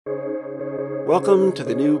Welcome to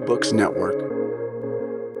the New Books Network.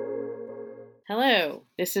 Hello,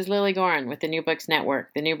 this is Lily Gorin with the New Books Network,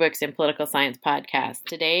 the New Books in Political Science podcast.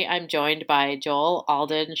 Today I'm joined by Joel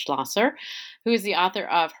Alden Schlosser, who is the author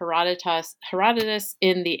of Herodotus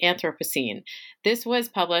in the Anthropocene. This was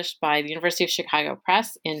published by the University of Chicago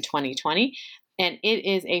Press in 2020, and it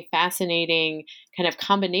is a fascinating kind of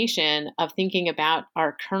combination of thinking about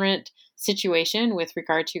our current situation with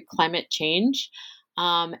regard to climate change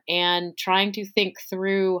and trying to think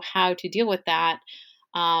through how to deal with that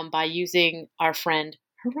by using our friend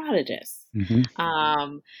Herodotus.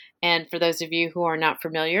 Mm-hmm. And for those of you who are not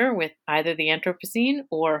familiar with either the Anthropocene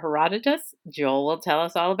or Herodotus, Joel will tell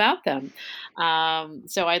us all about them.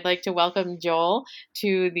 So I'd like to welcome Joel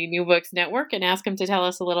to the New Books Network and ask him to tell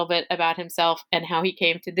us a little bit about himself and how he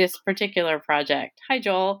came to this particular project. Hi,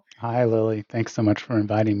 Joel. Hi, Lily. Thanks so much for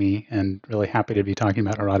inviting me, and really happy to be talking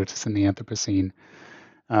about Herodotus in the Anthropocene.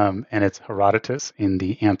 And it's Herodotus in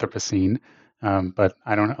the Anthropocene, but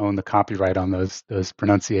I don't own the copyright on those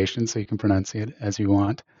pronunciations, so you can pronounce it as you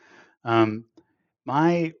want.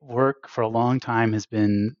 My work for a long time has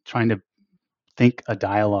been trying to think a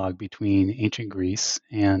dialogue between ancient Greece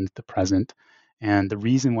and the present. And the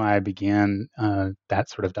reason why I began that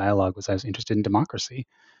sort of dialogue was I was interested in democracy.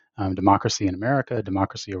 Democracy in America,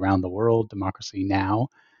 democracy around the world, democracy now.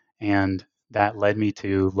 And that led me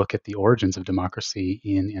to look at the origins of democracy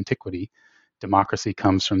in antiquity. Democracy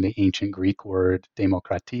comes from the ancient Greek word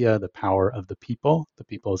demokratia, the power of the people. The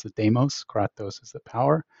people is the demos, kratos is the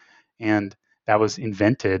power. And that was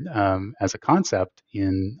invented as a concept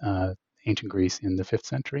in ancient Greece in the 5th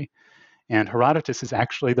century. And Herodotus is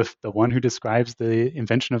actually the one who describes the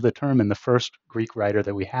invention of the term and the first Greek writer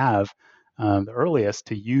that we have, the earliest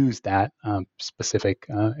to use that specific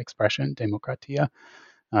expression, demokratia.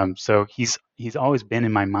 So he's always been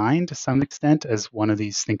in my mind to some extent as one of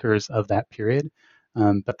these thinkers of that period.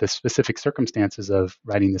 But the specific circumstances of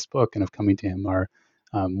writing this book and of coming to him are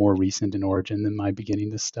more recent in origin than my beginning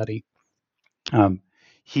this study.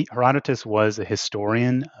 Herodotus was a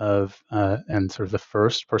historian of and sort of the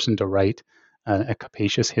first person to write a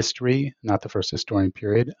capacious history, not the first historian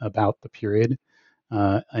period, about the period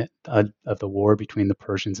of the war between the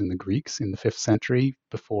Persians and the Greeks in the 5th century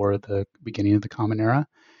before the beginning of the Common Era.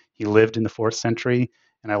 He lived in the 4th century,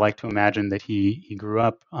 and I like to imagine that he grew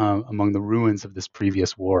up among the ruins of this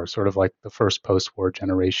previous war, sort of like the first post-war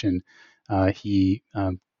generation. He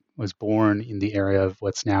was born in the area of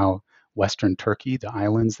what's now Western Turkey, the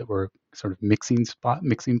islands that were sort of mixing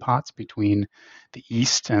pots between the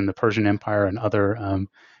East and the Persian Empire and other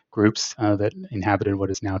groups that inhabited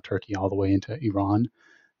what is now Turkey all the way into Iran,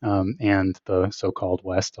 and the so-called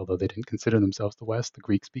West, although they didn't consider themselves the West, the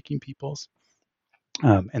Greek-speaking peoples.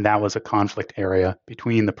 And that was a conflict area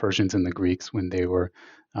between the Persians and the Greeks when they were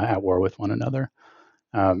at war with one another.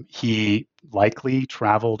 He likely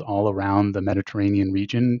traveled all around the Mediterranean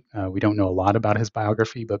region. We don't know a lot about his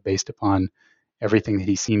biography, but based upon everything that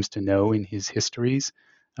he seems to know in his histories,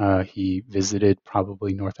 he visited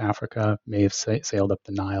probably North Africa, may have sailed up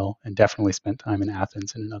the Nile, and definitely spent time in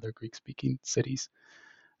Athens and in other Greek-speaking cities.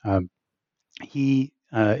 He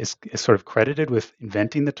is sort of credited with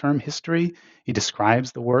inventing the term history. He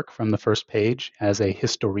describes the work from the first page as a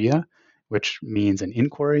historia, which means an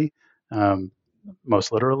inquiry.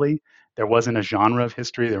 Most literally, there wasn't a genre of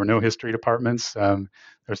history. There were no history departments.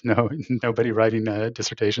 There's nobody writing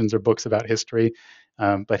dissertations or books about history.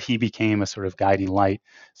 But he became a sort of guiding light,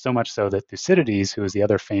 so much so that Thucydides, who is the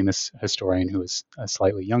other famous historian who is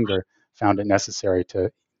slightly younger, found it necessary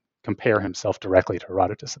to compare himself directly to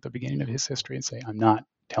Herodotus at the beginning of his history and say, I'm not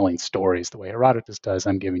telling stories the way Herodotus does.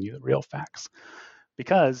 I'm giving you the real facts.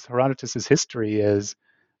 Because Herodotus's history is,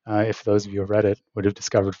 if those of you who have read it would have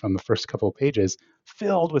discovered from the first couple of pages,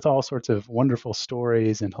 filled with all sorts of wonderful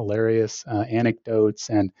stories and hilarious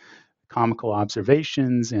anecdotes and comical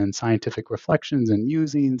observations and scientific reflections and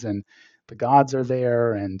musings, and the gods are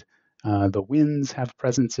there, and the winds have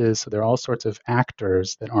presences. So there are all sorts of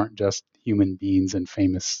actors that aren't just human beings and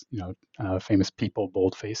famous, famous people,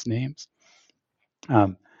 bold-faced names.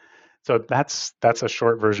 So that's a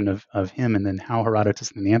short version of him, and then how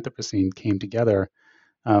Herodotus and the Anthropocene came together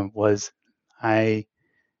was I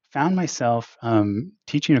found myself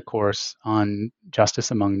teaching a course on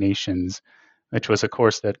justice among nations, which was a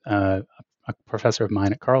course that a professor of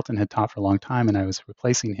mine at Carleton had taught for a long time, and I was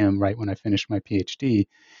replacing him right when I finished my PhD.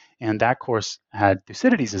 And that course had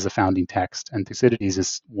Thucydides as a founding text, and Thucydides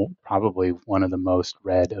is probably one of the most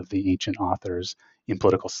read of the ancient authors in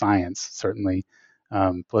political science. Certainly,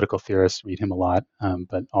 political theorists read him a lot,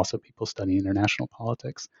 but also people studying international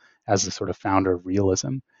politics as the sort of founder of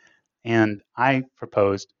realism. And I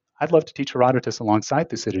proposed I'd love to teach Herodotus alongside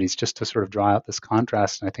Thucydides just to sort of draw out this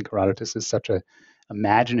contrast. And I think Herodotus is such a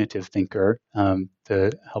imaginative thinker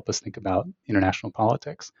to help us think about international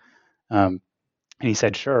politics. Um, and he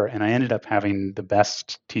said, sure. And I ended up having the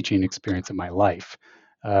best teaching experience of my life.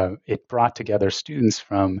 It brought together students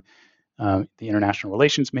from the international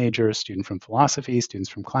relations majors, students from philosophy, students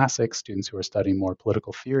from classics, students who were studying more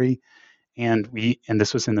political theory, and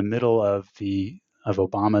this was in the middle of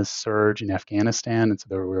Obama's surge in Afghanistan, and so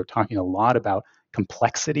we were talking a lot about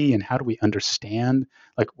complexity and how do we understand,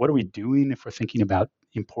 like, what are we doing if we're thinking about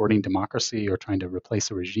importing democracy or trying to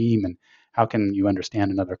replace a regime, and how can you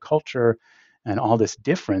understand another culture and all this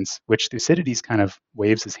difference, which Thucydides kind of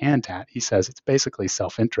waves his hand at. He says it's basically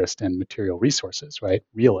self-interest and material resources, right?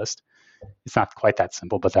 Realist. It's not quite that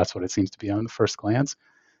simple, but that's what it seems to be on the first glance.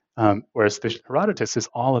 Whereas the Herodotus is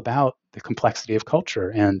all about the complexity of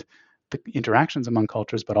culture and the interactions among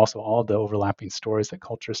cultures, but also all the overlapping stories that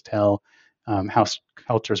cultures tell, how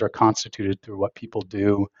cultures are constituted through what people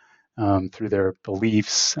do, through their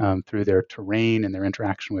beliefs, through their terrain and their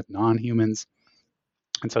interaction with non-humans.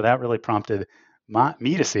 And so that really prompted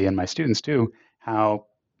me to see, and my students too, how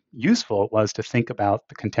useful it was to think about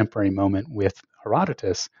the contemporary moment with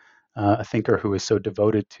Herodotus, a thinker who is so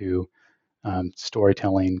devoted to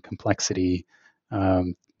storytelling, complexity,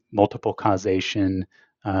 um, multiple causation,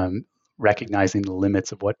 um, recognizing the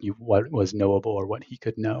limits of what was knowable or what he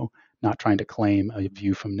could know, not trying to claim a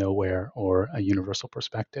view from nowhere or a universal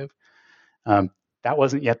perspective. Um, that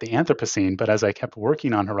wasn't yet the Anthropocene, but as I kept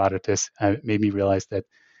working on Herodotus, it made me realize that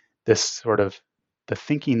this sort of the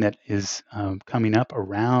thinking that is coming up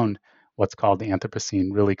around what's called the Anthropocene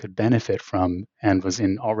really could benefit from and was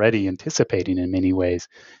already anticipating in many ways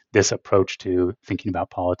this approach to thinking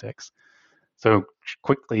about politics. So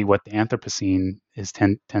quickly, what the Anthropocene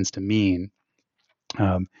tends to mean,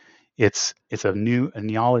 um, it's a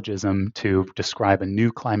neologism to describe a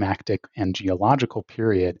new climactic and geological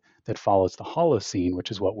period that follows the Holocene,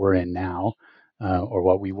 which is what we're in now, or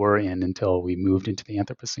what we were in until we moved into the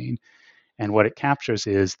Anthropocene. And what it captures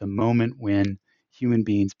is the moment when human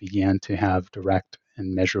beings began to have direct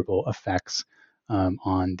and measurable effects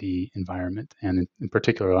on the environment, and in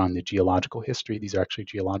particular on the geological history. These are actually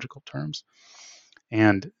geological terms.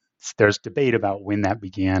 And there's debate about when that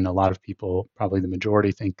began. A lot of people, probably the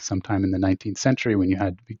majority, think sometime in the 19th century when you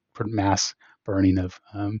had mass burning of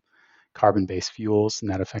carbon-based fuels,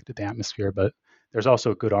 and that affected the atmosphere. But there's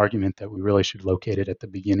also a good argument that we really should locate it at the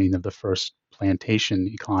beginning of the first plantation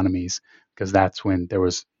economies, because that's when there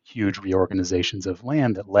was huge reorganizations of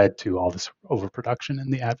land that led to all this overproduction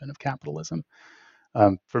and the advent of capitalism.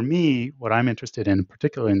 For me, what I'm interested in,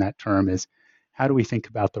 particularly in that term, is how do we think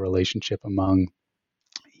about the relationship among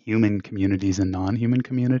human communities and non-human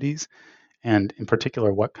communities? And in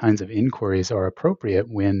particular, what kinds of inquiries are appropriate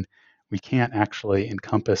when we can't actually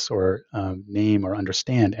encompass or name or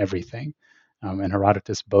understand everything. And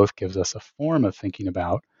Herodotus both gives us a form of thinking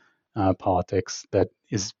about politics that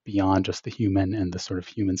is beyond just the human and the sort of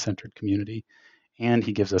human-centered community. And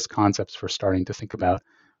he gives us concepts for starting to think about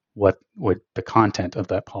what would the content of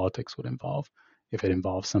that politics would involve, if it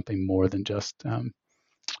involves something more than just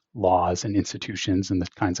laws and institutions and the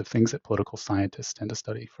kinds of things that political scientists tend to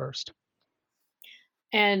study first.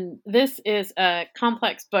 And this is a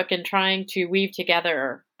complex book in trying to weave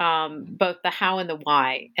together both the how and the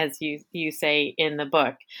why, as you say in the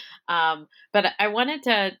book. But I wanted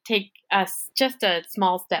to take us just a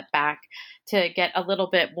small step back to get a little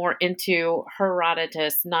bit more into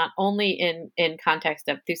Herodotus, not only in context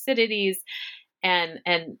of Thucydides and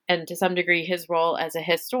to some degree his role as a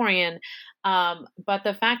historian, but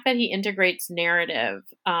the fact that he integrates narrative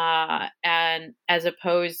and as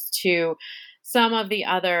opposed to some of the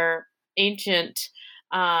other ancient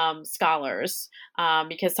scholars,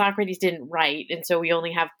 because Socrates didn't write, and so we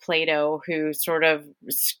only have Plato who sort of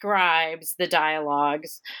scribes the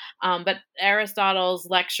dialogues. But Aristotle's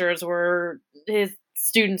lectures were his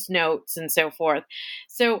students' notes and so forth.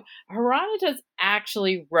 So Herodotus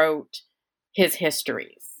actually wrote his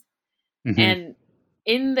histories. Mm-hmm. And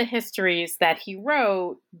in the histories that he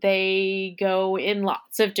wrote, they go in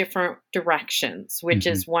lots of different directions, which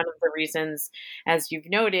is one of the reasons, as you've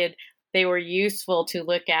noted, they were useful to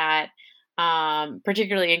look at,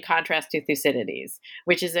 particularly in contrast to Thucydides,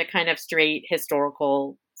 which is a kind of straight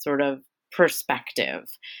historical sort of perspective.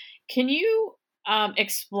 Can you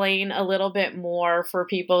explain a little bit more for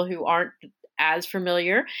people who aren't as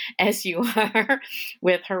familiar as you are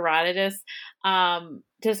with Herodotus,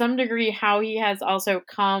 to some degree, how he has also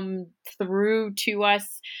come through to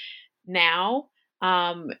us now,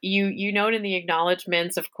 You note in the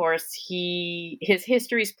acknowledgments, of course, his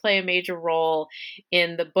histories play a major role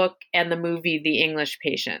in the book and the movie The English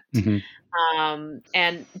Patient. Hmm.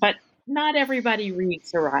 But not everybody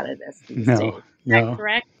reads Herodotus these No, days. Is that no,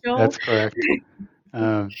 correct, Joel? that's correct.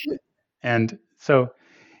 Um, and so,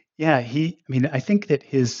 yeah, I mean, I think that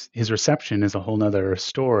his reception is a whole nother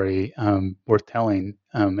story worth telling,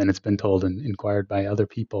 and it's been told and inquired by other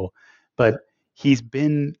people. But he's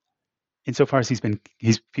been, insofar as he's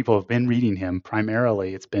people have been reading him.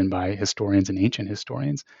 Primarily, it's been by historians and ancient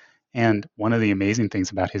historians. And one of the amazing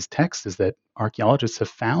things about his text is that archaeologists have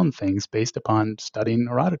found things based upon studying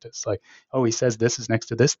Herodotus. Like, oh, he says this is next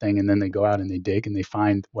to this thing, and then they go out and they dig and they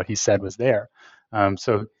find what he said was there.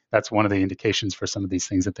 So that's one of the indications for some of these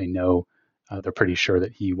things that they know. They're pretty sure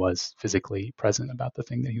that he was physically present about the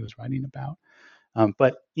thing that he was writing about.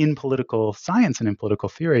 But in political science and in political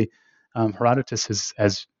theory, Herodotus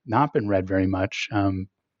has not been read very much,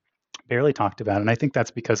 barely talked about. And I think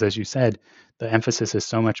that's because, as you said, the emphasis has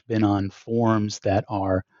so much been on forms that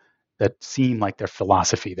seem like they're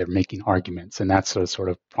philosophy. They're making arguments, and that's a sort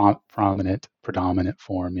of predominant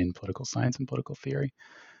form in political science and political theory.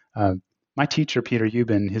 Um, my teacher, Peter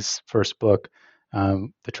Ubin, his first book,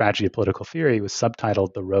 The Tragedy of Political Theory, was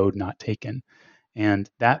subtitled The Road Not Taken. And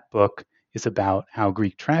that book is about how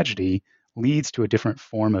Greek tragedy leads to a different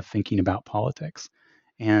form of thinking about politics.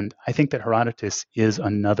 And I think that Herodotus is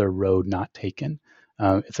another road not taken.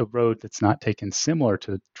 It's a road that's not taken similar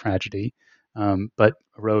to tragedy, but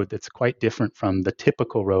a road that's quite different from the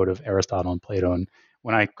typical road of Aristotle and Plato. And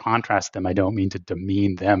when I contrast them, I don't mean to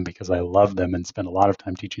demean them because I love them and spend a lot of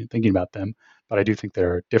time teaching and thinking about them, but I do think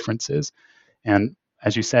there are differences. And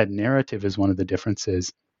as you said, narrative is one of the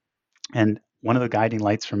differences. And one of the guiding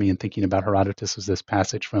lights for me in thinking about Herodotus was this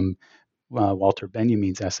passage from Walter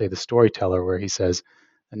Benjamin's essay, The Storyteller, where he says,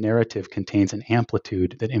 a narrative contains an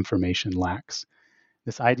amplitude that information lacks.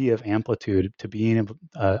 This idea of amplitude to being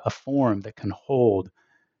a form that can hold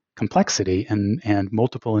complexity and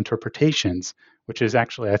multiple interpretations, which is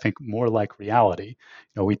actually, I think, more like reality.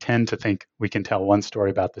 We tend to think we can tell one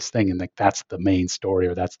story about this thing and like that's the main story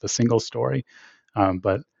or that's the single story.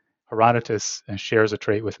 But Herodotus shares a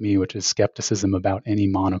trait with me, which is skepticism about any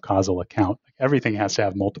monocausal account. Like everything has to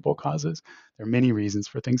have multiple causes. There are many reasons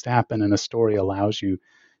for things to happen, and a story allows you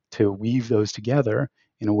to weave those together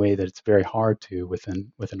in a way that it's very hard to with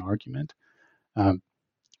an argument. Um,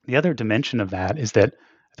 the other dimension of that is that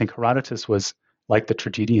I think Herodotus was, like the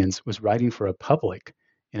tragedians, was writing for a public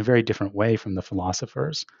in a very different way from the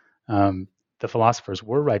philosophers. Um, the philosophers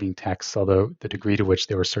were writing texts, although the degree to which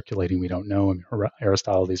they were circulating, we don't know. I mean,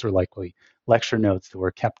 Aristotle, these were likely lecture notes that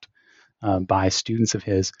were kept by students of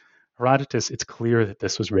his. Herodotus, it's clear that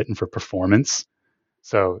this was written for performance.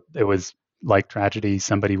 So it was like tragedy.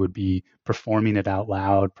 Somebody would be performing it out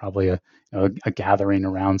loud, probably a gathering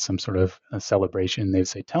around some sort of a celebration. They'd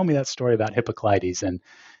say, "Tell me that story about Hippocrates." And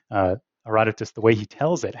Herodotus, the way he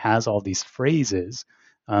tells it, has all these phrases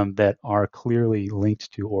that are clearly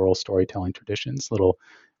linked to oral storytelling traditions, little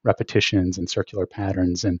repetitions and circular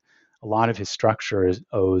patterns. And a lot of his structure is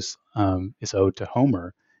owed to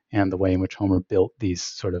Homer and the way in which Homer built these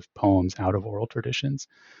sort of poems out of oral traditions.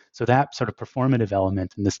 So that sort of performative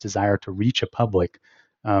element and this desire to reach a public,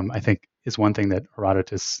 I think, is one thing that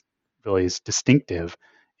Herodotus really is distinctive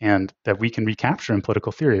and that we can recapture in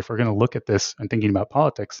political theory. If we're going to look at this and thinking about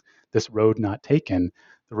politics, this road not taken,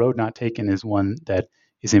 the road not taken is one that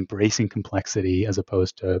is embracing complexity as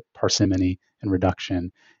opposed to parsimony and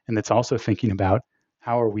reduction. And that's also thinking about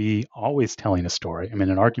how are we always telling a story? I mean,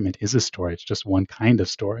 an argument is a story. It's just one kind of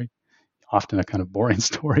story, often a kind of boring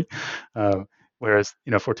story. Uh, Whereas,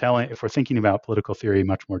 if we're thinking about political theory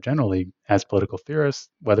much more generally as political theorists,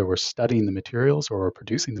 whether we're studying the materials or we're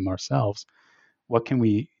producing them ourselves, what can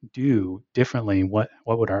we do differently?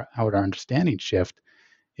 How would our understanding shift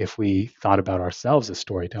if we thought about ourselves as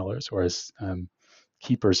storytellers or as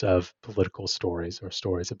keepers of political stories or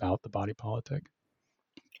stories about the body politic?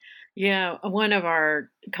 Yeah, one of our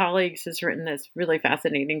colleagues has written this really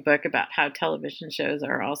fascinating book about how television shows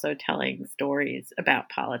are also telling stories about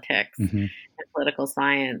politics Mm-hmm. and political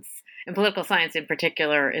science in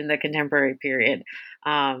particular in the contemporary period.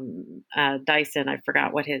 Dyson, I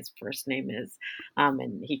forgot what his first name is,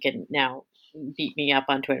 and he can now beat me up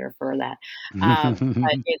on Twitter for that. But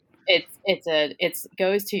it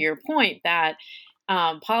goes to your point that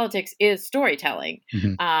politics is storytelling.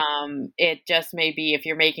 Mm-hmm. It just may be if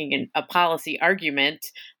you're making a policy argument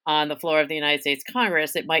on the floor of the United States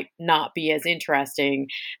Congress, it might not be as interesting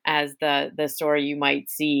as the story you might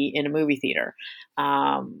see in a movie theater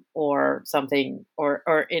or something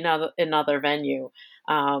or in another venue.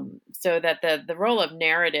 So that the role of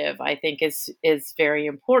narrative, I think, is very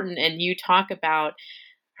important. And you talk about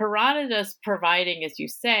Herodotus providing, as you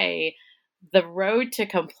say, the road to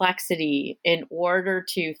complexity in order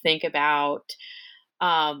to think about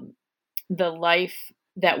um, the life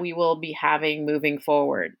that we will be having moving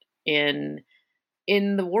forward in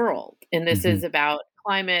the world. And this Mm-hmm. is about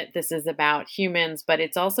climate, this is about humans, but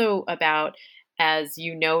it's also about, as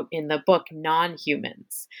you note in the book,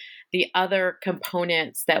 non-humans, the other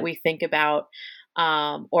components that we think about,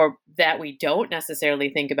 or that we don't necessarily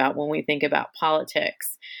think about when we think about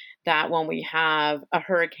politics. That when we have a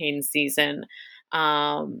hurricane season,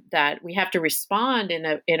 that we have to respond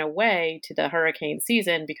in a way to the hurricane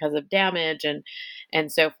season because of damage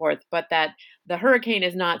and so forth, but that the hurricane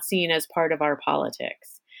is not seen as part of our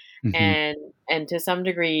politics. Mm-hmm. And to some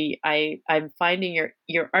degree, I'm finding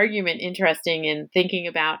your argument interesting in thinking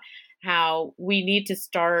about how we need to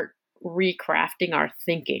start recrafting our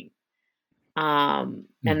thinking, and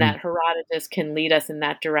Mm-hmm. that Herodotus can lead us in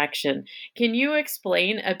that direction. Can you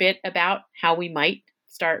explain a bit about how we might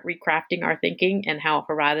start recrafting our thinking and how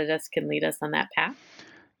Herodotus can lead us on that path?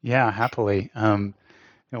 Yeah, happily.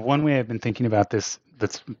 One way I've been thinking about this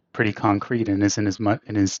that's pretty concrete and isn't as much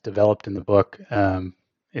and is developed in the book.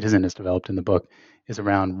 It isn't as developed in the book, is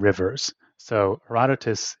around rivers. So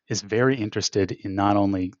Herodotus is very interested in not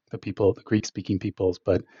only the Greek-speaking peoples,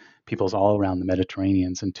 but peoples all around the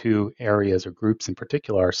Mediterraneans. And two areas or groups in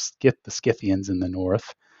particular are the Scythians in the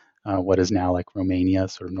north, what is now like Romania,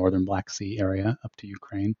 sort of northern Black Sea area up to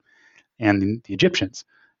Ukraine, and the Egyptians.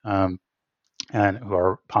 Um, and who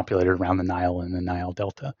are populated around the Nile and the Nile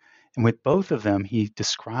Delta. And with both of them, he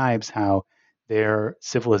describes how their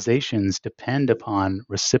civilizations depend upon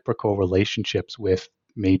reciprocal relationships with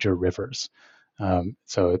major rivers.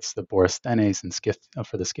 So it's the Borysthenes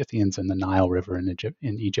for the Scythians and the Nile River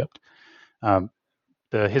in Egypt. Um,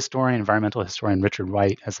 the environmental historian Richard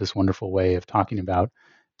Wright has this wonderful way of talking about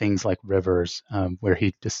things like rivers, where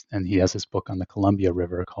and he has this book on the Columbia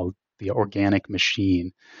River called The Organic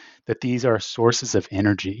Machine, that these are sources of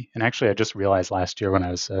energy. And actually, I just realized last year when I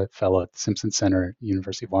was a fellow at the Simpson Center at the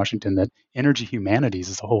University of Washington that energy humanities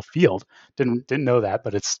is a whole field. Didn't know that,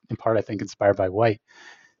 but it's in part, I think, inspired by White.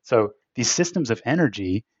 So these systems of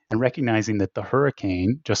energy and recognizing that the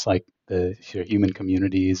hurricane, just like the human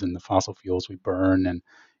communities and the fossil fuels we burn and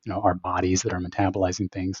our bodies that are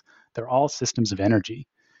metabolizing things, they're all systems of energy.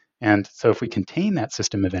 And so if we contain that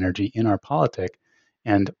system of energy in our politic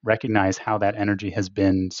and recognize how that energy has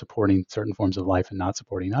been supporting certain forms of life and not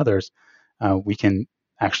supporting others, we can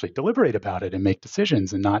actually deliberate about it and make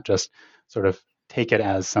decisions and not just sort of take it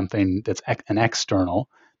as something that's an external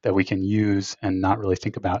that we can use and not really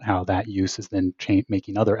think about how that use is then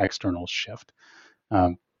making other externals shift.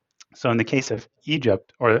 Um, so in the case of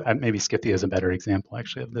Egypt, or maybe Scythia is a better example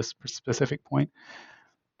actually of this specific point,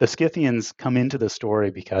 the Scythians come into the story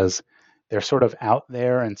because they're sort of out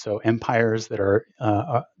there, and so empires that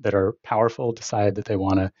are powerful decide that they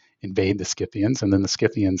want to invade the Scythians, and then the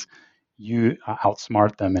Scythians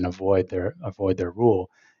outsmart them and avoid their rule.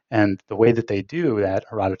 And the way that they do that,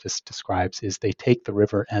 Herodotus describes, is they take the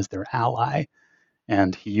river as their ally,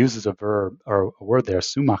 and he uses a verb or a word there,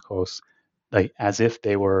 sumachos, like as if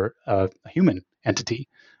they were a human entity,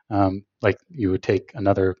 like you would take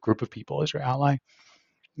another group of people as your ally.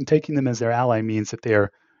 And taking them as their ally means that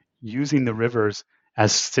they're using the rivers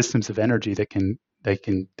as systems of energy that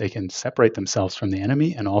they can separate themselves from the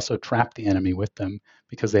enemy and also trap the enemy with them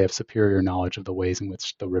because they have superior knowledge of the ways in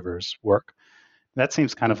which the rivers work. That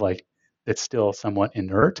seems kind of like it's still somewhat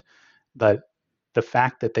inert, but the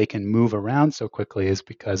fact that they can move around so quickly is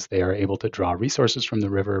because they are able to draw resources from the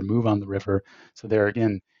river, move on the river. So they're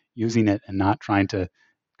again using it and not trying to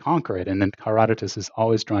conquer it. And then Herodotus is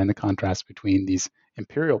always drawing the contrast between these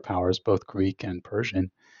imperial powers, both Greek and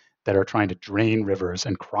Persian, that are trying to drain rivers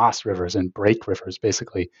and cross rivers and break rivers,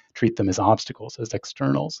 basically treat them as obstacles, as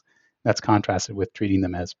externals. That's contrasted with treating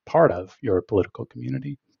them as part of your political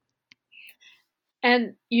community.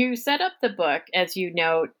 And you set up the book, as you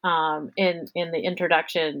note, in the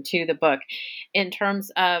introduction to the book, in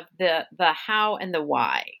terms of the how and the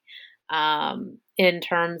why, in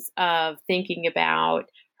terms of thinking about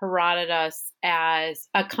Herodotus as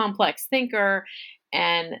a complex thinker,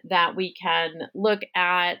 and that we can look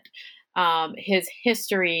at his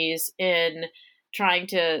histories in trying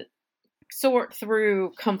to sort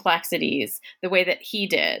through complexities the way that he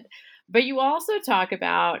did. But you also talk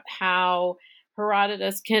about how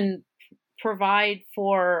Herodotus can provide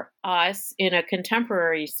for us in a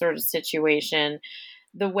contemporary sort of situation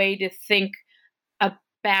the way to think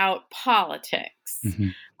about politics. Mm-hmm.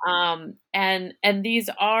 And these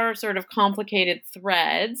are sort of complicated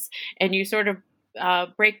threads, and you sort of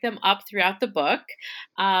break them up throughout the book.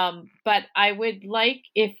 But I would like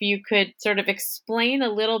if you could sort of explain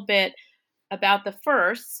a little bit about the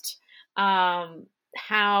first,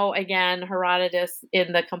 how, again, Herodotus,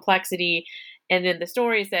 in the complexity and in the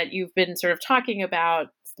stories that you've been sort of talking about,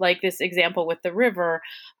 like this example with the river,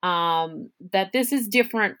 that this is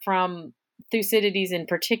different from Thucydides in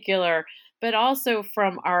particular, but also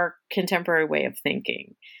from our contemporary way of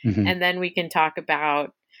thinking. Mm-hmm. And then we can talk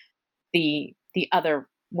about the other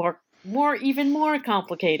even more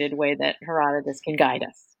complicated way that Herodotus can guide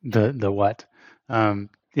us. The what?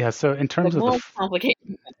 Yeah. So in terms of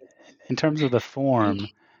in terms of the form,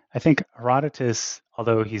 I think Herodotus,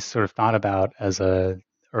 although he's sort of thought about as a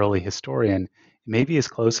early historian, maybe is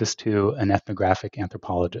closest to an ethnographic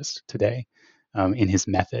anthropologist today in his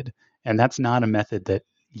method. And that's not a method that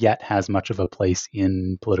yet has much of a place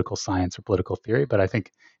in political science or political theory, but I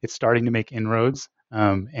think it's starting to make inroads.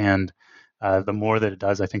 And the more that it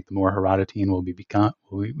does, I think the more Herodotean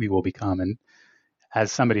we will become. And as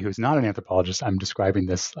somebody who's not an anthropologist, I'm describing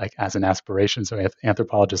this like as an aspiration. So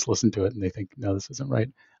anthropologists listen to it and they think, no, this isn't right.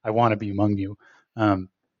 I want to be among you.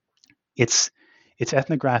 It's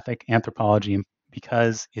ethnographic anthropology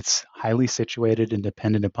because it's highly situated and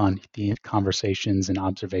dependent upon the conversations and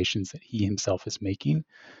observations that he himself is making.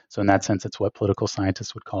 So in that sense, it's what political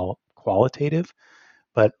scientists would call qualitative.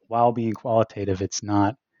 But while being qualitative, it's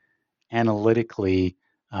not analytically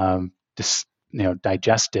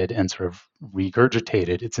digested and sort of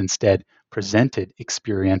regurgitated. It's instead presented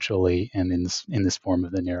experientially and in this form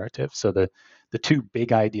of the narrative. So the two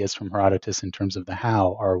big ideas from Herodotus in terms of the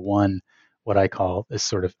how are, one, what I call this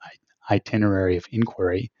sort of itinerary of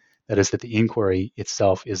inquiry. That is, that the inquiry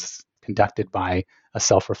itself is conducted by a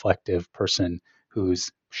self-reflective person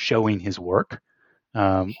who's showing his work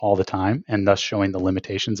all the time, and thus showing the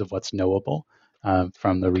limitations of what's knowable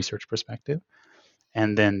from the research perspective.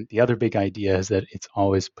 And then the other big idea is that it's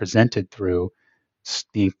always presented through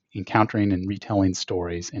the encountering and retelling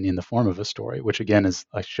stories and in the form of a story, which again is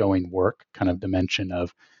a showing work kind of dimension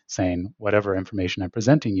of saying whatever information I'm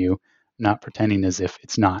presenting you, not pretending as if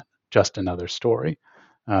it's not just another story,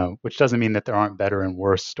 which doesn't mean that there aren't better and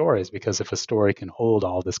worse stories, because if a story can hold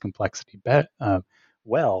all this complexity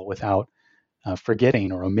well without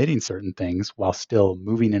forgetting or omitting certain things while still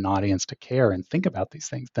moving an audience to care and think about these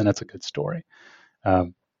things, then it's a good story.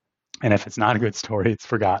 And if it's not a good story, it's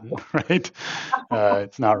forgotten, right?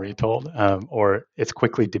 It's not retold, or it's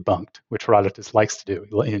quickly debunked, which Herodotus likes to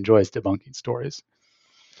do. He enjoys debunking stories.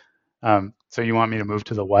 So you want me to move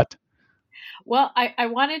to the what? Well, I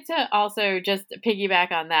wanted to also just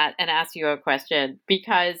piggyback on that and ask you a question,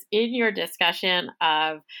 because in your discussion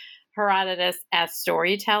of Herodotus as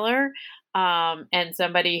storyteller, and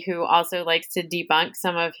somebody who also likes to debunk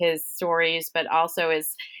some of his stories, but also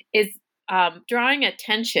is drawing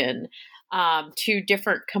attention to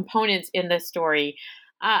different components in the story.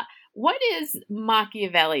 What is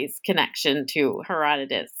Machiavelli's connection to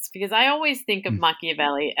Herodotus? Because I always think of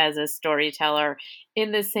Machiavelli as a storyteller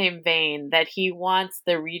in the same vein that he wants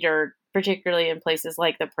the reader, particularly in places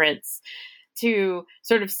like The Prince, to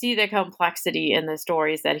sort of see the complexity in the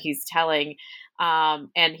stories that he's telling.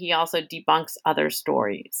 And he also debunks other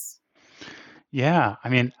stories. Yeah, I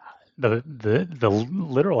mean, the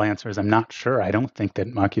literal answer is I'm not sure. I don't think that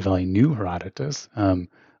Machiavelli knew Herodotus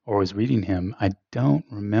or was reading him. I don't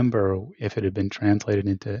remember if it had been translated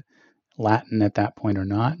into Latin at that point or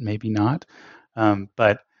not. Maybe not.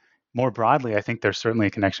 But more broadly, I think there's certainly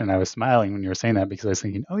a connection. I was smiling when you were saying that because I was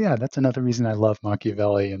thinking, oh yeah, that's another reason I love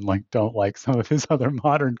Machiavelli and don't like some of his other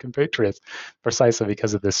modern compatriots, precisely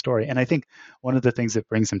because of this story. And I think one of the things that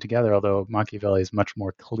brings them together, although Machiavelli is much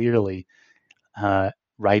more clearly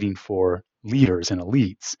writing for leaders and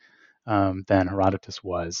elites than Herodotus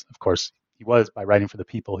was. Of course, he was, by writing for the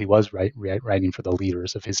people, he was writing for the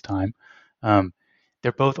leaders of his time.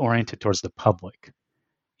 They're both oriented towards the public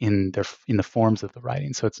in the forms of the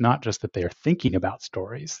writing. So it's not just that they are thinking about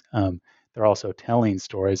stories. They're also telling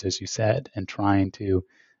stories, as you said, and trying to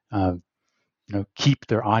keep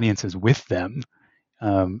their audiences with them.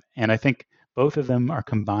 And I think both of them are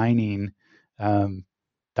combining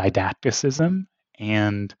didacticism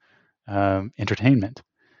and entertainment.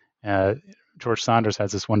 George Saunders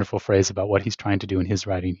has this wonderful phrase about what he's trying to do in his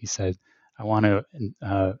writing. He said, I want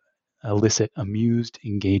to elicit amused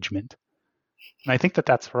engagement. And I think that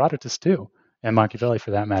that's Herodotus too, and Machiavelli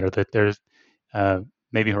for that matter, that there's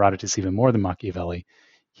maybe Herodotus even more than Machiavelli.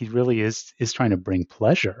 He really is trying to bring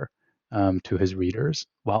pleasure to his readers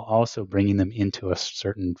while also bringing them into a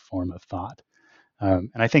certain form of thought.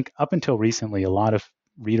 And I think up until recently, a lot of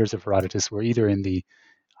readers of Herodotus were either in the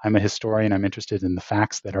I'm a historian, I'm interested in the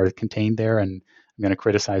facts that are contained there, and I'm going to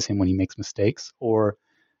criticize him when he makes mistakes, or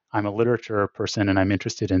I'm a literature person and I'm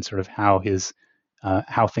interested in sort of how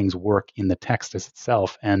things work in the text as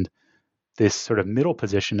itself. And this sort of middle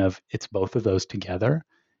position of it's both of those together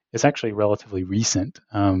is actually relatively recent,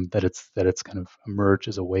 that it's kind of emerged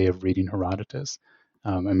as a way of reading Herodotus.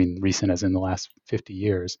 I mean, recent as in the last 50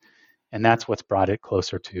 years. And that's what's brought it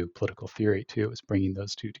closer to political theory too, is bringing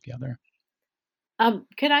those two together.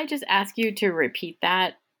 Could I just ask you to repeat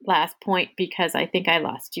that last point because I think I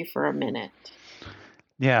lost you for a minute?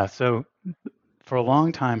 Yeah. So for a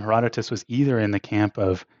long time, Herodotus was either in the camp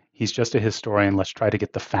of he's just a historian, let's try to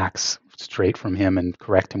get the facts straight from him and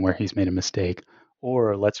correct him where he's made a mistake,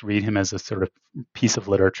 or let's read him as a sort of piece of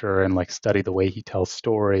literature and like study the way he tells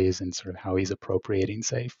stories and sort of how he's appropriating,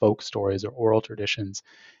 say, folk stories or oral traditions.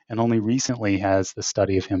 And only recently has the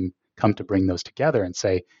study of him come to bring those together and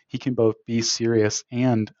say he can both be serious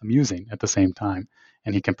and amusing at the same time.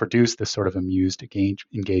 And he can produce this sort of amused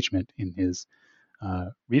engagement in his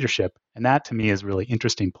readership. And that to me is really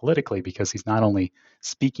interesting politically because he's not only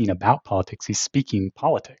speaking about politics, he's speaking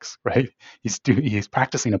politics, right? He's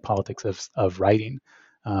practicing a politics of writing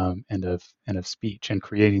and of speech and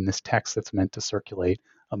creating this text that's meant to circulate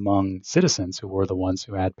among citizens who were the ones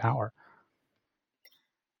who had power.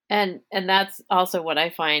 And that's also what I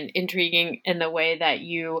find intriguing in the way that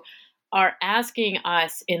you are asking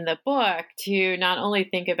us in the book to not only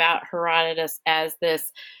think about Herodotus as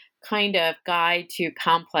this kind of guide to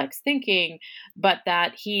complex thinking, but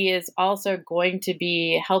that he is also going to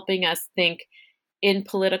be helping us think in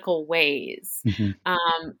political ways. Mm-hmm.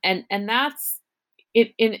 And that's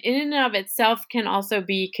it in and of itself can also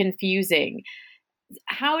be confusing.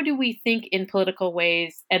 How do we think in political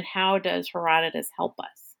ways, and how does Herodotus help us?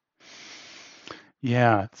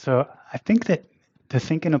 Yeah, so I think that to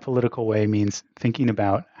think in a political way means thinking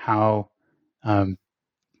about how um,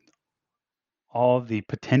 all the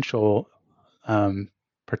potential um,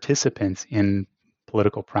 participants in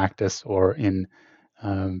political practice or in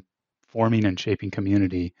um, forming and shaping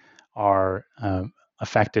community are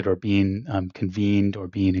affected or being convened or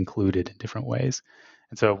being included in different ways.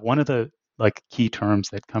 And so one of the like key terms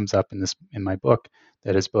that comes up in my book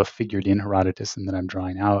that is both figured in Herodotus and that I'm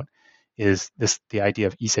drawing out is the idea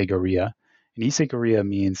of isegoria. And isegoria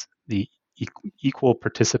means the equal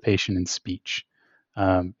participation in speech.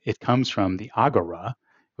 It comes from the agora,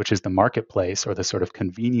 which is the marketplace or the sort of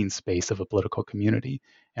convening space of a political community.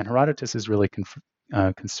 And Herodotus is really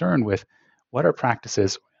concerned with what are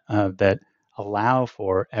practices that allow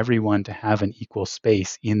for everyone to have an equal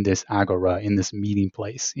space in this agora, in this meeting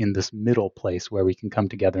place, in this middle place where we can come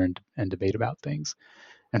together and debate about things.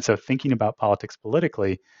 And so thinking about politics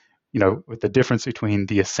politically, with the difference between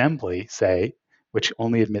the assembly, say, which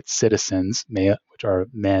only admits citizens, which are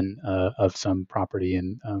men of some property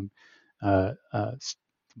and uh, uh,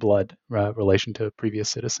 blood relation to previous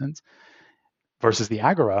citizens, versus the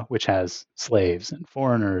agora, which has slaves and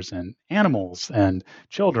foreigners and animals and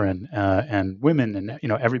children and women and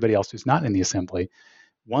everybody else who's not in the assembly.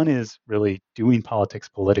 One is really doing politics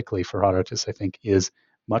politically for Herodotus, I think, is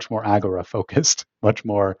much more agora focused, much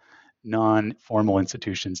more non-formal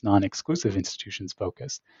institutions, non-exclusive institutions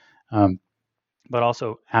focused, but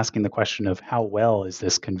also asking the question of how well is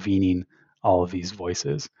this convening all of these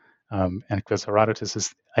voices. And because Herodotus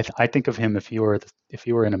is, I think of him if he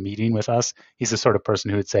were in a meeting with us, he's the sort of person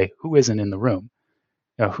who would say, "Who isn't in the room?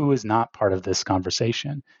 Who is not part of this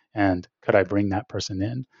conversation? And could I bring that person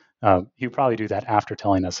in?" He would probably do that after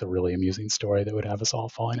telling us a really amusing story that would have us all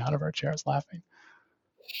falling out of our chairs laughing.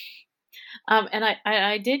 And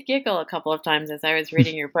I did giggle a couple of times as I was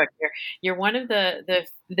reading your book. You're one of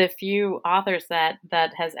the few authors that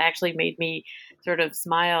has actually made me sort of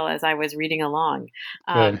smile as I was reading along.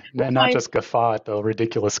 Good, and not just guffaw at the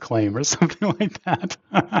ridiculous claim or something like that.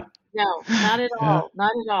 No, not at Yeah. all,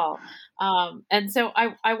 not at all. And so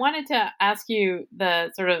I wanted to ask you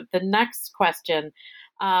the sort of the next question,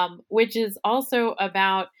 which is also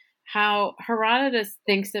about how Herodotus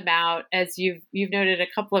thinks about, as you've noted a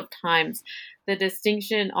couple of times, the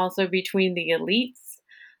distinction also between the elites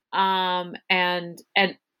and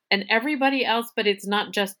everybody else, but it's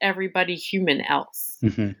not just everybody human else.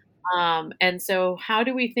 Mm-hmm. And so, how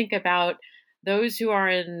do we think about those who are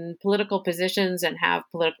in political positions and have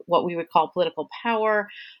what we would call political power,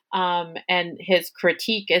 and his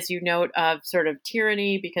critique, as you note, of sort of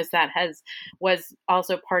tyranny, because that was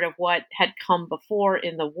also part of what had come before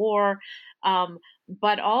in the war,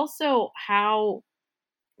 but also how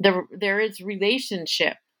there is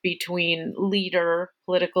relationship between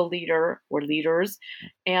political leader or leaders,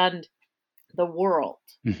 and the world.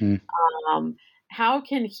 Hmm. Um, how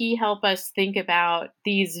can he help us think about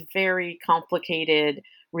these very complicated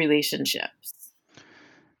relationships?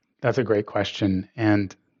 That's a great question.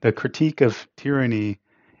 And the critique of tyranny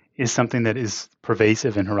is something that is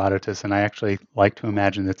pervasive in Herodotus. And I actually like to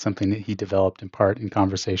imagine that's something that he developed in part in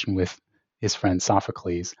conversation with his friend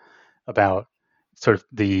Sophocles about sort of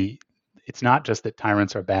it's not just that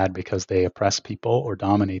tyrants are bad because they oppress people or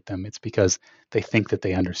dominate them, it's because they think that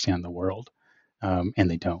they understand the world, and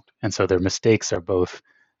they don't. And so their mistakes are both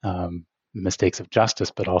mistakes of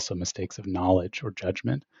justice, but also mistakes of knowledge or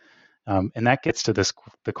judgment. And that gets to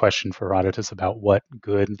the question for Herodotus about what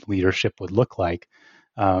good leadership would look like.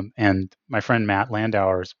 And my friend Matt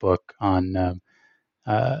Landauer's book on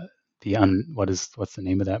what's the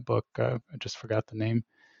name of that book? I just forgot the name.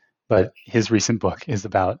 But his recent book is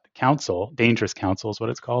about counsel, dangerous counsel is what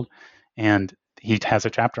it's called. And he has a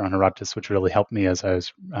chapter on Herodotus, which really helped me as I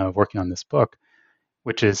was working on this book,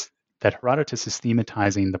 which is that Herodotus is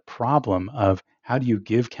thematizing the problem of how do you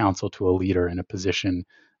give counsel to a leader in a position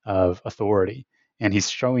of authority. And he's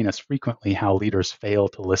showing us frequently how leaders fail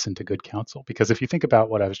to listen to good counsel. Because if you think about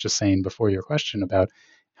what I was just saying before your question about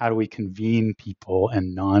how do we convene people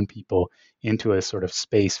and non-people into a sort of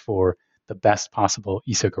space for the best possible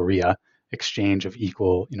isogoria, exchange of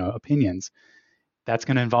equal, opinions, that's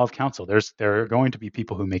going to involve counsel. There are going to be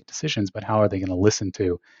people who make decisions, but how are they going to listen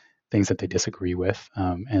to things that they disagree with,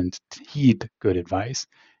 and heed good advice?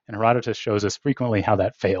 And Herodotus shows us frequently how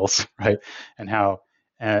that fails, right? And how,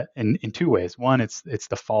 in two ways. One, it's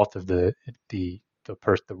the fault of the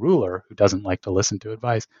ruler who doesn't like to listen to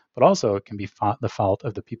advice, but also it can be the fault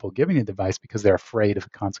of the people giving the advice because they're afraid of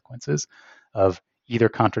the consequences of either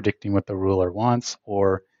contradicting what the ruler wants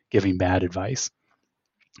or giving bad advice.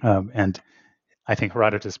 And I think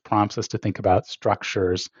Herodotus prompts us to think about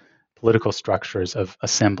structures, political structures of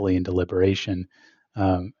assembly and deliberation,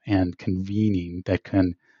 and convening that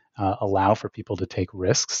can allow for people to take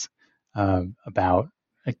risks about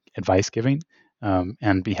advice giving,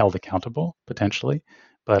 and be held accountable potentially,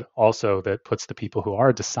 but also that puts the people who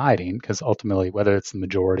are deciding, because ultimately, whether it's the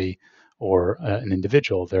majority or an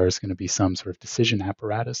individual, there is going to be some sort of decision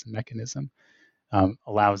apparatus and mechanism,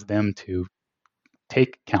 allows them to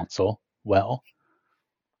take counsel well.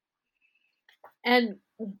 And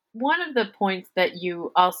one of the points that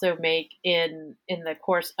you also make in the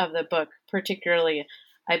course of the book, particularly,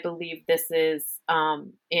 I believe this is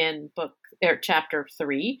in book or chapter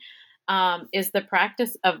 3, is the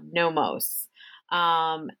practice of nomos.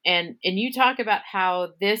 And you talk about how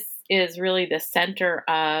this is really the center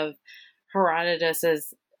of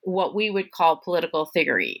Herodotus's what we would call political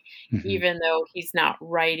theory, Mm-hmm. even though he's not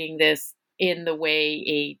writing this in the way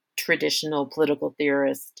a traditional political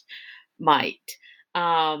theorist might.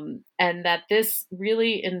 And that this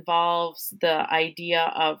really involves the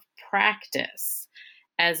idea of practice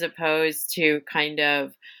as opposed to kind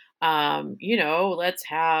of, let's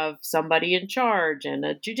have somebody in charge and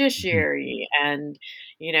a judiciary and,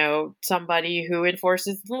 somebody who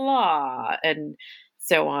enforces the law and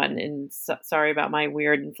so on. And sorry about my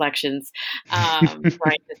weird inflections.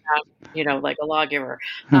 Right. Like a lawgiver.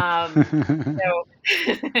 So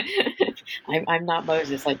I'm not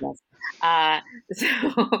Moses, I guess.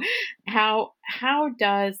 So how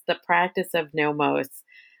does the practice of nomos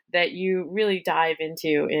that you really dive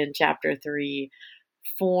into in chapter 3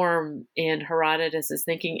 form in Herodotus's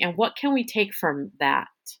thinking, and what can we take from that?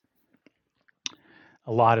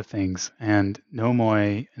 A lot of things, and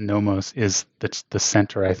nomoi and nomos is the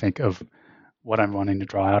center, I think, of what I'm wanting to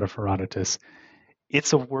draw out of Herodotus.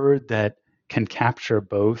 It's a word that can capture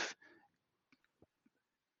both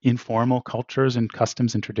informal cultures and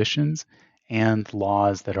customs and traditions and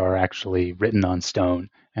laws that are actually written on stone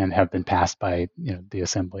and have been passed by the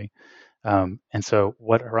assembly. And so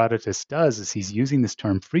what Herodotus does is he's using this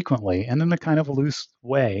term frequently and in a kind of a loose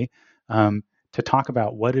way, to talk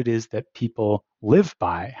about what it is that people live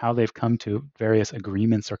by, how they've come to various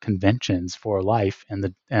agreements or conventions for life,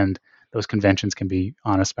 and those conventions can be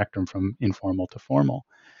on a spectrum from informal to formal.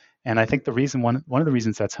 And I think one of the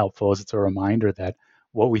reasons that's helpful is it's a reminder that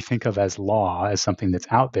what we think of as law, as something that's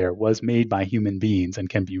out there, was made by human beings and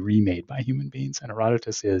can be remade by human beings. And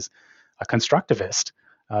Herodotus is a constructivist,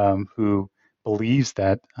 who believes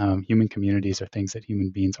that human communities are things that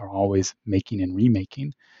human beings are always making and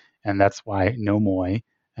remaking. And that's why nomoi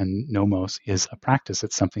and nomos is a practice.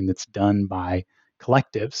 It's something that's done by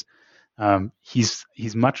collectives.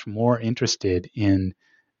 He's much more interested in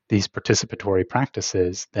these participatory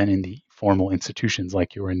practices than in the formal institutions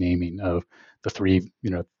like you were naming of the three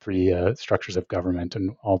structures of government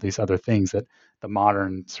and all these other things that the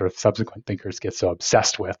modern sort of subsequent thinkers get so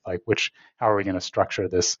obsessed with, like how are we going to structure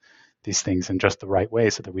these things in just the right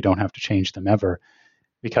way so that we don't have to change them ever?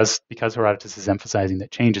 Because Herodotus is emphasizing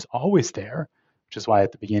that change is always there, which is why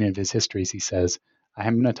at the beginning of his histories he says, I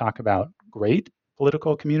am going to talk about great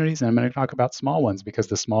political communities and I'm going to talk about small ones because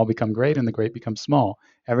the small become great and the great become small.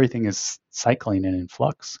 Everything is cycling and in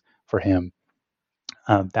flux for him.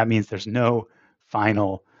 That means there's no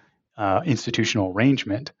final institutional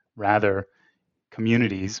arrangement. Rather,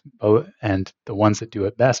 communities, and the ones that do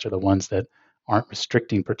it best are the ones that aren't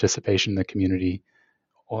restricting participation in the community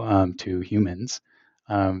to humans,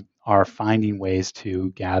 are finding ways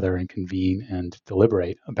to gather and convene and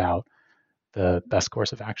deliberate about the best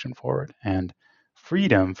course of action forward. And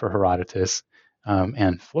freedom for Herodotus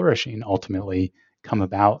and flourishing ultimately come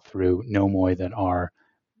about through nomoi that are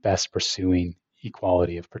best pursuing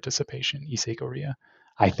equality of participation, isegoria,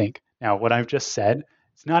 I think. Now, what I've just said,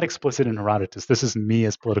 it's not explicit in Herodotus. This is me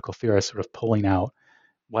as political theorist sort of pulling out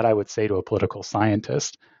what I would say to a political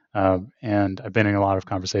scientist. And I've been in a lot of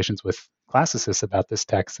conversations with classicists about this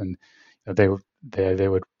text, and they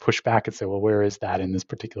would push back and say, well, where is that in this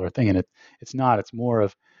particular thing? And it's not. It's more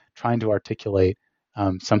of trying to articulate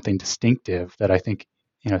something distinctive that I think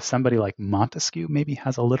somebody like Montesquieu maybe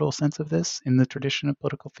has a little sense of this in the tradition of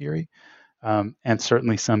political theory, and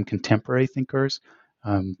certainly some contemporary thinkers,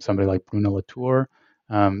 somebody like Bruno Latour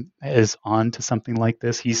is on to something like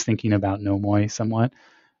this. He's thinking about nomoi somewhat,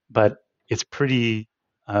 but it's pretty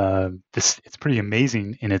it's pretty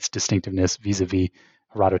amazing in its distinctiveness vis-a-vis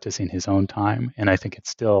Herodotus in his own time. And I think it's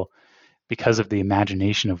still, because of the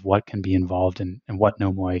imagination of what can be involved and what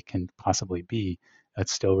nomoi can possibly be,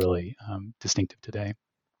 that's still really distinctive today.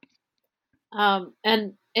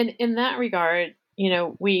 And in that regard,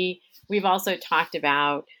 we've also talked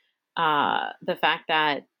about the fact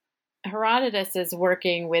that Herodotus is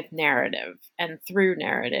working with narrative and through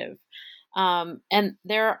narrative. And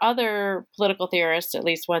there are other political theorists, at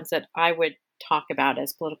least ones that I would talk about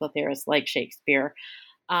as political theorists, like Shakespeare.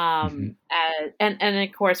 And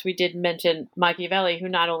of course, we did mention Machiavelli, who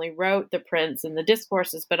not only wrote The Prince and the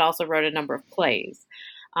Discourses, but also wrote a number of plays.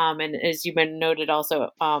 And as you noted also,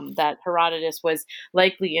 that Herodotus was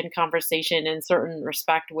likely in conversation in certain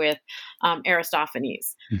respect with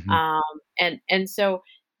Aristophanes. And so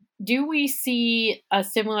do we see a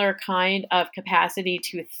similar kind of capacity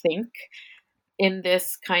to think in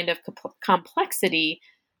this kind of complexity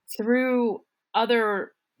through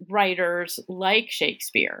other writers like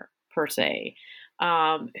Shakespeare, per se,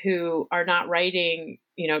 who are not writing,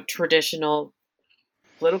 traditional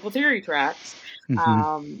political theory tracts,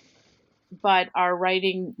 but are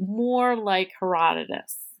writing more like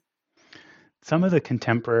Herodotus? Some of the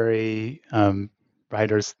contemporary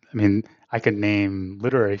writers, I could name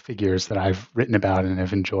literary figures that I've written about and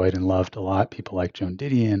have enjoyed and loved a lot. People like Joan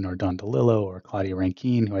Didion or Don DeLillo or Claudia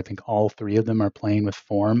Rankine, who I think all three of them are playing with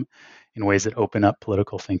form in ways that open up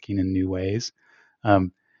political thinking in new ways.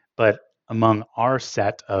 But among our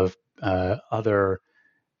set of other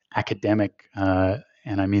academic, and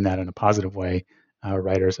I mean that in a positive way,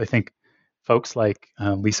 writers, I think folks like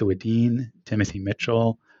Lisa Wedeen, Timothy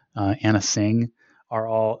Mitchell, Anna Singh,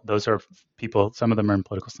 those are people, some of them are in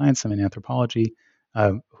political science, some in anthropology,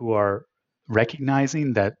 who are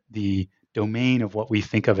recognizing that the domain of what we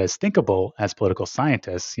think of as thinkable as political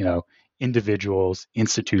scientists, individuals,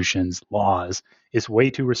 institutions, laws, is way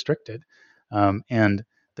too restricted. And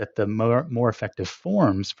that the more effective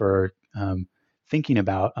forms for thinking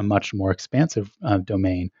about a much more expansive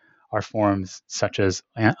domain are forms such as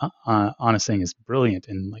Anna Singh is brilliant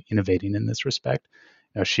in innovating in this respect.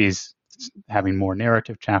 She's having more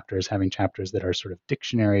narrative chapters, having chapters that are sort of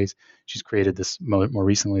dictionaries. She's created this more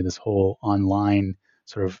recently, this whole online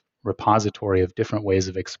sort of repository of different ways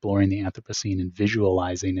of exploring the Anthropocene and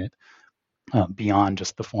visualizing it beyond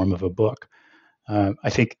just the form of a book. I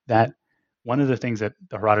think that one of the things that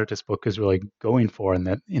the Herodotus book is really going for, and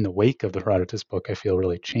that in the wake of the Herodotus book I feel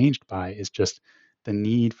really changed by, is just the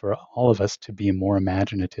need for all of us to be more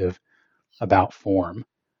imaginative about form.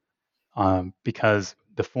 Because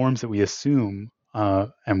the forms that we assume,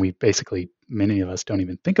 and we basically, many of us don't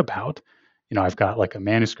even think about, I've got like a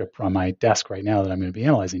manuscript on my desk right now that I'm going to be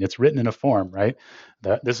analyzing. It's written in a form, right?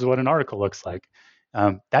 This is what an article looks like.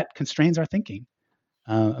 That constrains our thinking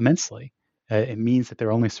immensely. It means that there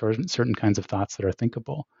are only certain kinds of thoughts that are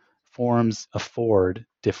thinkable. Forms afford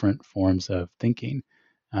different forms of thinking.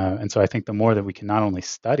 And so I think the more that we can not only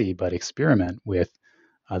study, but experiment with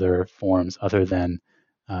other forms other than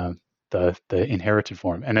the inherited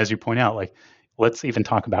form. And as you point out, like let's even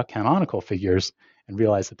talk about canonical figures and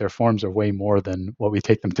realize that their forms are way more than what we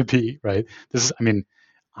take them to be, right? This is, I mean,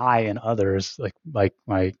 I and others, like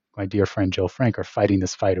my dear friend Jill Frank, are fighting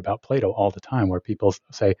this fight about Plato all the time, where people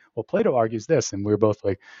say, well, Plato argues this, and we're both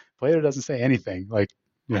like, Plato doesn't say anything. Like,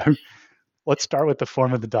 you know, let's start with the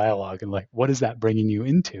form of the dialogue and like, what is that bringing you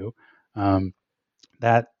into? Um,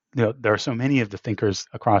 that there are so many of the thinkers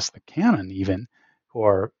across the canon even who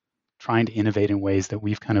are trying to innovate in ways that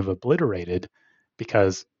we've kind of obliterated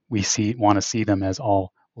because we want to see them as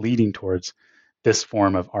all leading towards this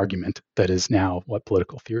form of argument that is now what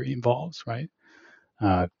political theory involves, right?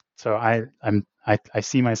 Uh, so I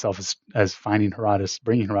see myself as finding Herodotus,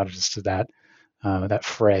 bringing Herodotus to that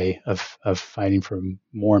fray of fighting for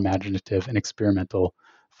more imaginative and experimental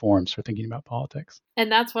forms for thinking about politics.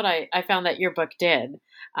 And that's what I found that your book did.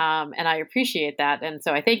 And I appreciate that. And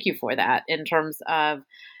so I thank you for that in terms of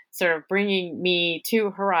sort of bringing me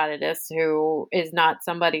to Herodotus, who is not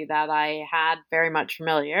somebody that I had very much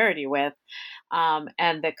familiarity with,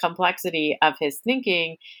 and the complexity of his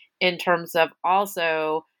thinking in terms of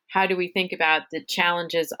also how do we think about the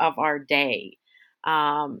challenges of our day.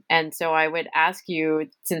 And so I would ask you,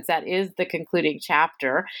 since that is the concluding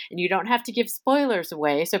chapter, and you don't have to give spoilers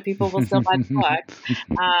away, so people will still buy the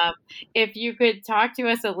book, if you could talk to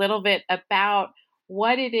us a little bit about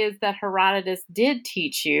what it is that Herodotus did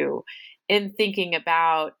teach you in thinking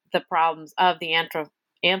about the problems of the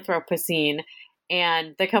Anthropocene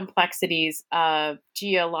and the complexities of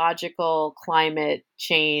geological climate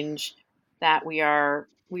change that we are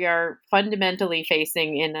fundamentally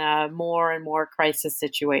facing in a more and more crisis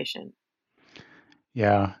situation.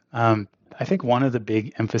 Yeah. I think one of the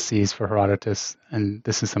big emphases for Herodotus, and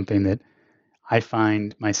this is something that I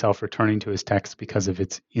find myself returning to his text because of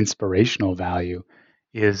its inspirational value,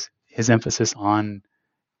 is his emphasis on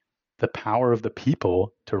the power of the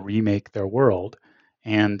people to remake their world.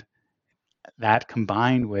 And that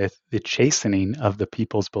combined with the chastening of the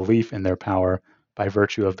people's belief in their power by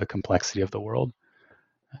virtue of the complexity of the world.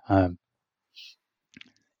 And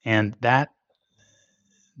that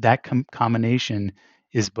combination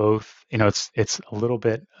is both, it's a little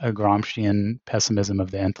bit a Gramscian pessimism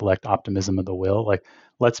of the intellect, optimism of the will. Like,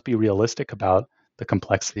 let's be realistic about the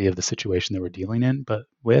complexity of the situation that we're dealing in, but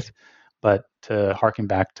to harken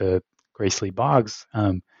back to Grace Lee Boggs,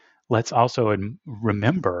 let's also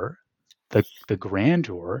remember the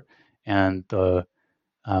grandeur and the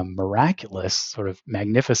miraculous, sort of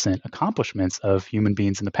magnificent accomplishments of human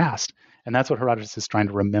beings in the past. And that's what Herodotus is trying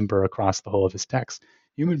to remember across the whole of his text.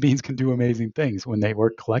 Human beings can do amazing things when they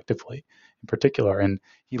work collectively, in particular. And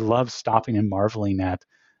he loves stopping and marveling at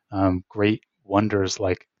great wonders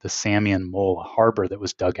like the Samian Mole, a harbor that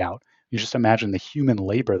was dug out. You just imagine the human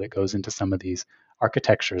labor that goes into some of these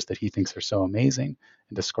architectures that he thinks are so amazing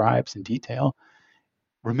and describes in detail.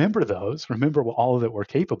 Remember those, remember all that we're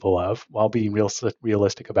capable of while being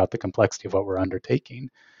realistic about the complexity of what we're undertaking.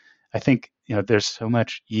 I think there's so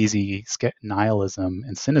much easy nihilism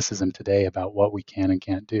and cynicism today about what we can and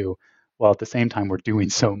can't do, while at the same time we're doing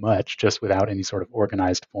so much just without any sort of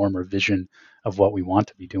organized form or vision of what we want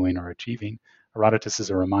to be doing or achieving. Herodotus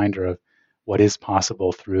is a reminder of what is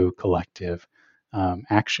possible through collective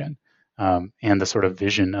action, and the sort of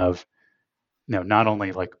vision of not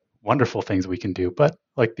only like wonderful things we can do, but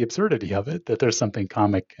like the absurdity of it, that there's something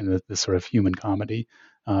comic and this sort of human comedy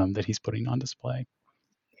that he's putting on display.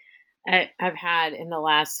 I've had in the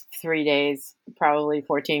last 3 days probably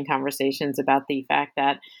 14 conversations about the fact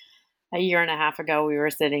that a year and a half ago we were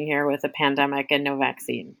sitting here with a pandemic and no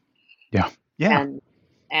vaccine. Yeah.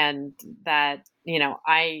 And that,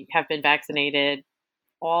 I have been vaccinated.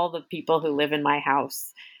 All the people who live in my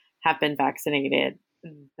house have been vaccinated.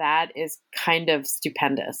 That is kind of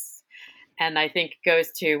stupendous. And I think it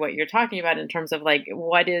goes to what you're talking about in terms of like,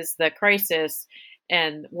 what is the crisis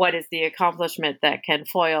and what is the accomplishment that can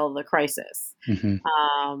foil the crisis? Mm-hmm.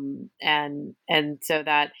 And so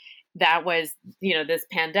that was, this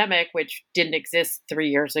pandemic, which didn't exist 3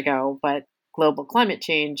 years ago, but global climate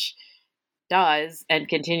change does and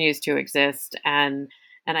continues to exist. And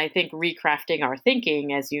I think recrafting our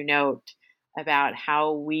thinking, as you note, about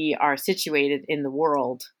how we are situated in the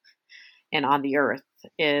world and on the earth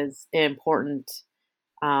is important.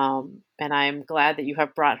 And I'm glad that you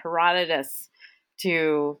have brought Herodotus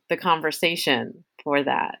to the conversation for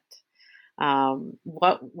that.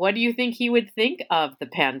 What do you think he would think of the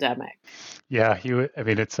pandemic? Yeah,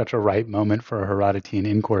 it's such a right moment for a Herodotean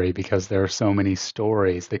inquiry because there are so many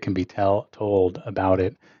stories that can be told about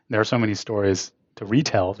it. There are so many stories to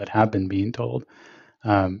retell that have been being told.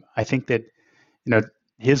 I think that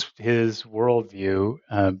his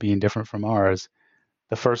worldview being different from ours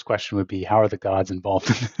the first question would be, how are the gods involved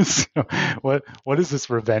in this? What is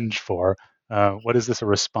this revenge for? What is this a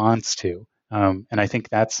response to? And I think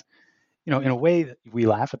that's, in a way we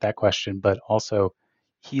laugh at that question, but also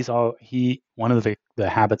one of the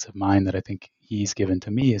habits of mind that I think he's given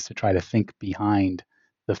to me is to try to think behind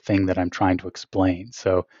the thing that I'm trying to explain.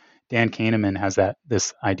 So Dan Kahneman has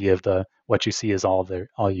this idea of the what you see is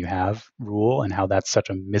all you have rule, and how that's such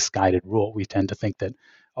a misguided rule. We tend to think that,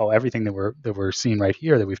 everything that we're seeing right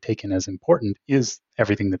here that we've taken as important is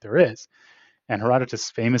everything that there is. And Herodotus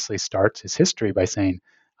famously starts his history by saying,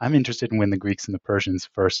 I'm interested in when the Greeks and the Persians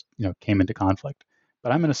first, came into conflict,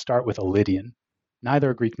 but I'm going to start with a Lydian,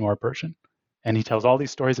 neither a Greek nor a Persian. And he tells all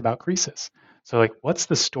these stories about Croesus. So, what's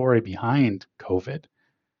the story behind COVID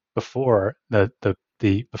before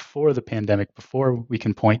before the pandemic, before we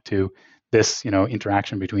can point to this,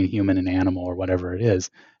 interaction between human and animal or whatever it is?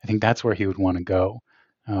 I think that's where he would want to go.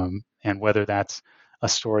 And whether that's a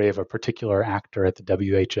story of a particular actor at the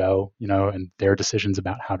WHO, and their decisions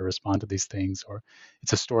about how to respond to these things, or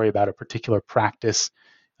it's a story about a particular practice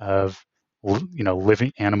of,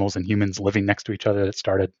 living animals and humans living next to each other that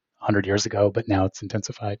started 100 years ago, but now it's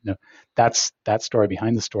intensified. That story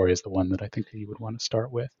behind the story is the one that I think he would want to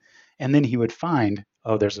start with. And then he would find,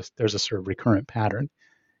 there's a sort of recurrent pattern.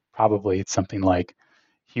 Probably it's something like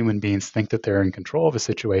human beings think that they're in control of a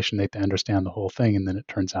situation, they understand the whole thing, and then it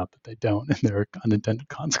turns out that they don't, and there are unintended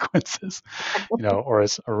consequences. Or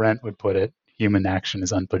as Arendt would put it, human action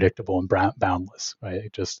is unpredictable and boundless, right?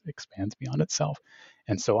 It just expands beyond itself.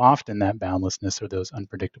 And so often that boundlessness or those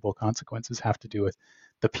unpredictable consequences have to do with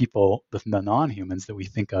the people, the non-humans that we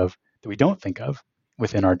don't think of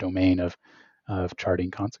within our domain of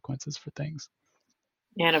charting consequences for things.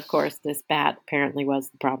 And of course, this bat apparently was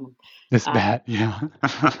the problem. This bat, yeah.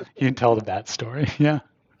 You can tell the bat story, yeah.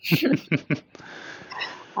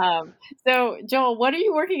 So, Joel, what are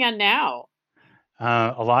you working on now?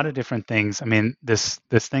 A lot of different things. I mean, this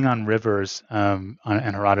thing on rivers and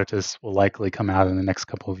Herodotus will likely come out in the next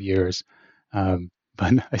couple of years.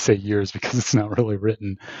 But I say years because it's not really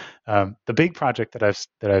written. The big project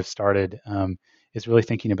that I've started is really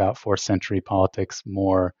thinking about 4th century politics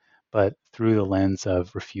more, but through the lens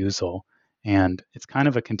of refusal. And it's kind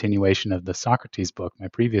of a continuation of the Socrates book, my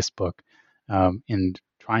previous book, in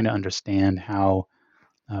trying to understand how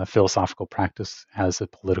philosophical practice has a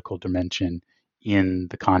political dimension in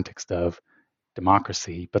the context of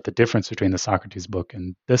democracy. But the difference between the Socrates book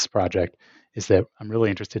and this project is that I'm really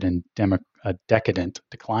interested in a decadent,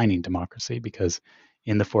 declining democracy, because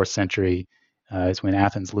in the 4th century is when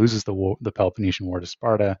Athens loses the Peloponnesian War to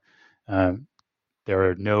Sparta. There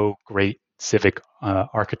are no great civic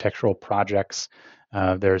architectural projects.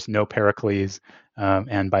 There's no Pericles.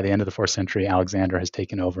 And by the end of the 4th century, Alexander has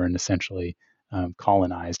taken over and essentially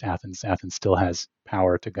colonized Athens. Athens still has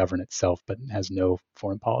power to govern itself, but has no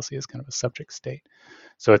foreign policy as kind of a subject state.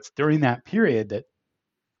 So it's during that period that,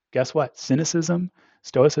 guess what? Cynicism,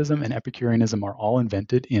 Stoicism, and Epicureanism are all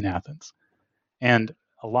invented in Athens. And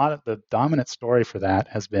a lot of the dominant story for that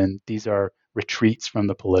has been these are retreats from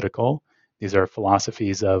the political. These are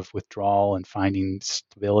philosophies of withdrawal and finding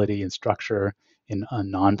stability and structure in a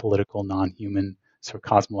non-political, non-human sort of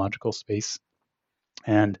cosmological space.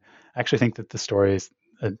 And I actually think that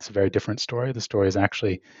it's a very different story. The story is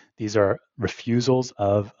actually, these are refusals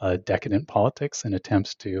of decadent politics and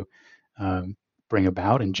attempts to bring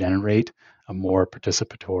about and generate a more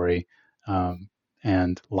participatory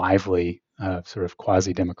and lively sort of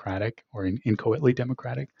quasi-democratic or inchoately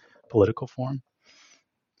democratic political form.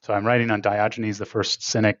 So I'm writing on Diogenes, the first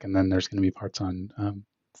Cynic, and then there's going to be parts on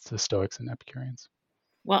the Stoics and Epicureans.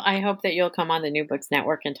 Well, I hope that you'll come on the New Books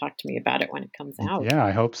Network and talk to me about it when it comes out. Yeah,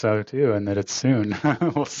 I hope so too, and that it's soon.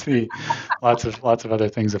 We'll see. Lots of other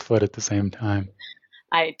things afoot at the same time.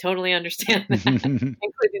 I totally understand that,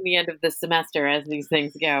 including the end of the semester as these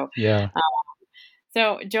things go. Yeah.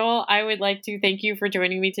 So, Joel, I would like to thank you for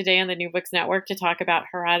joining me today on the New Books Network to talk about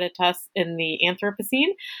Herodotus in the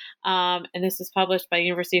Anthropocene. And this was published by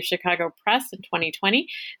University of Chicago Press in 2020.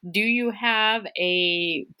 Do you have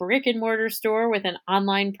a brick and mortar store with an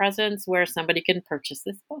online presence where somebody can purchase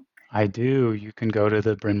this book? I do. You can go to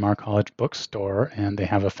the Bryn Mawr College bookstore, and they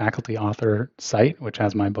have a faculty author site, which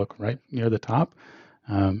has my book right near the top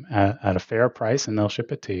at a fair price, and they'll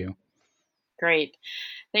ship it to you. Great.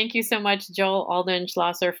 Thank you so much, Joel Alden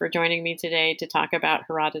Schlosser, for joining me today to talk about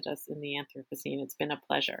Herodotus in the Anthropocene. It's been a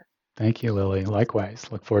pleasure. Thank you, Lily. Likewise.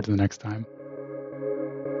 Look forward to the next time.